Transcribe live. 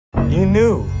You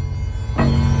knew.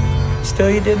 Still,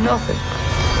 you did nothing.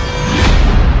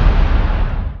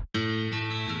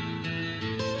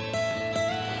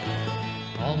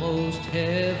 Almost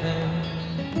heaven,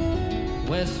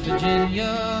 West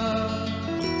Virginia,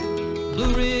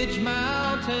 Blue Ridge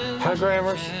Mountains. Hi,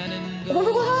 Grammars.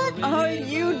 What are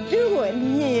you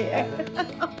doing here?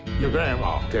 Your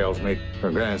grandma tells me her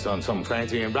grandson's some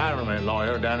fancy environment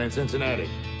lawyer down in Cincinnati.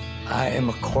 I am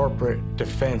a corporate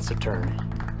defense attorney.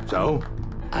 So?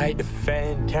 I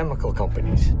defend chemical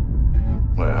companies.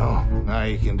 Well, now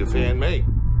you can defend me.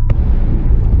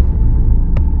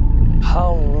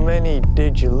 How many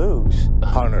did you lose?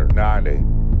 190.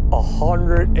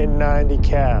 190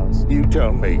 cows. You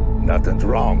tell me nothing's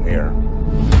wrong here.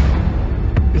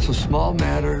 It's a small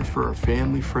matter for a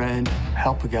family friend.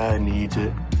 Help a guy who needs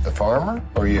it. The farmer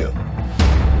or you?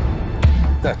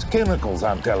 That's chemicals,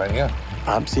 I'm telling you.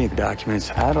 I'm seeing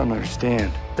documents I don't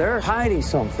understand. They're hiding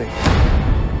something.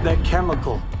 That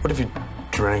chemical. What if you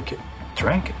drank it?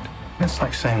 Drank it? It's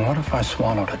like saying, what if I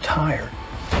swallowed a tire?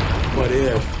 What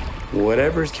if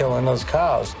whatever's killing those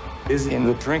cows is in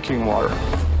the drinking water?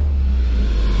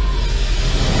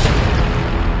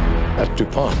 At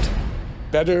DuPont,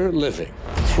 better living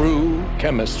through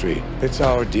chemistry. It's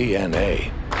our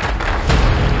DNA.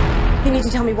 You need to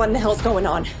tell me what in the hell's going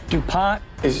on. DuPont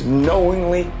is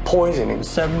knowingly poisoning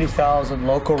 70,000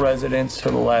 local residents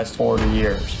for the last 40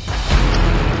 years.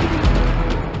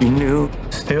 You knew,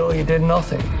 still you did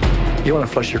nothing. You want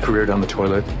to flush your career down the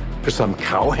toilet for some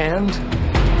cowhand?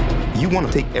 You want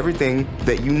to take everything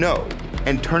that you know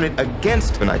and turn it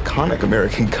against an iconic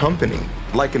American company,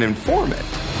 like an informant.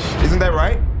 Isn't that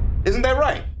right? Isn't that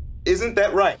right? Isn't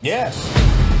that right? Yes.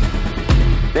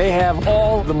 They have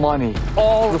all the money,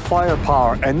 all the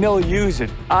firepower, and they'll use it.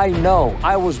 I know.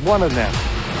 I was one of them.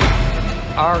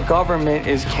 Our government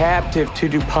is captive to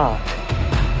DuPont.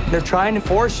 They're trying to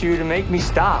force you to make me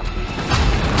stop.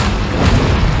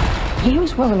 He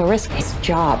was willing to risk his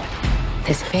job,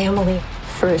 his family,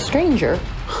 for a stranger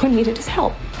who needed his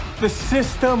help. The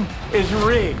system is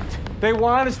rigged. They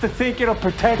want us to think it'll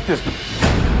protect us.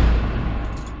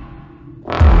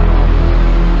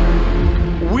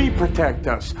 We protect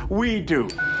us. We do.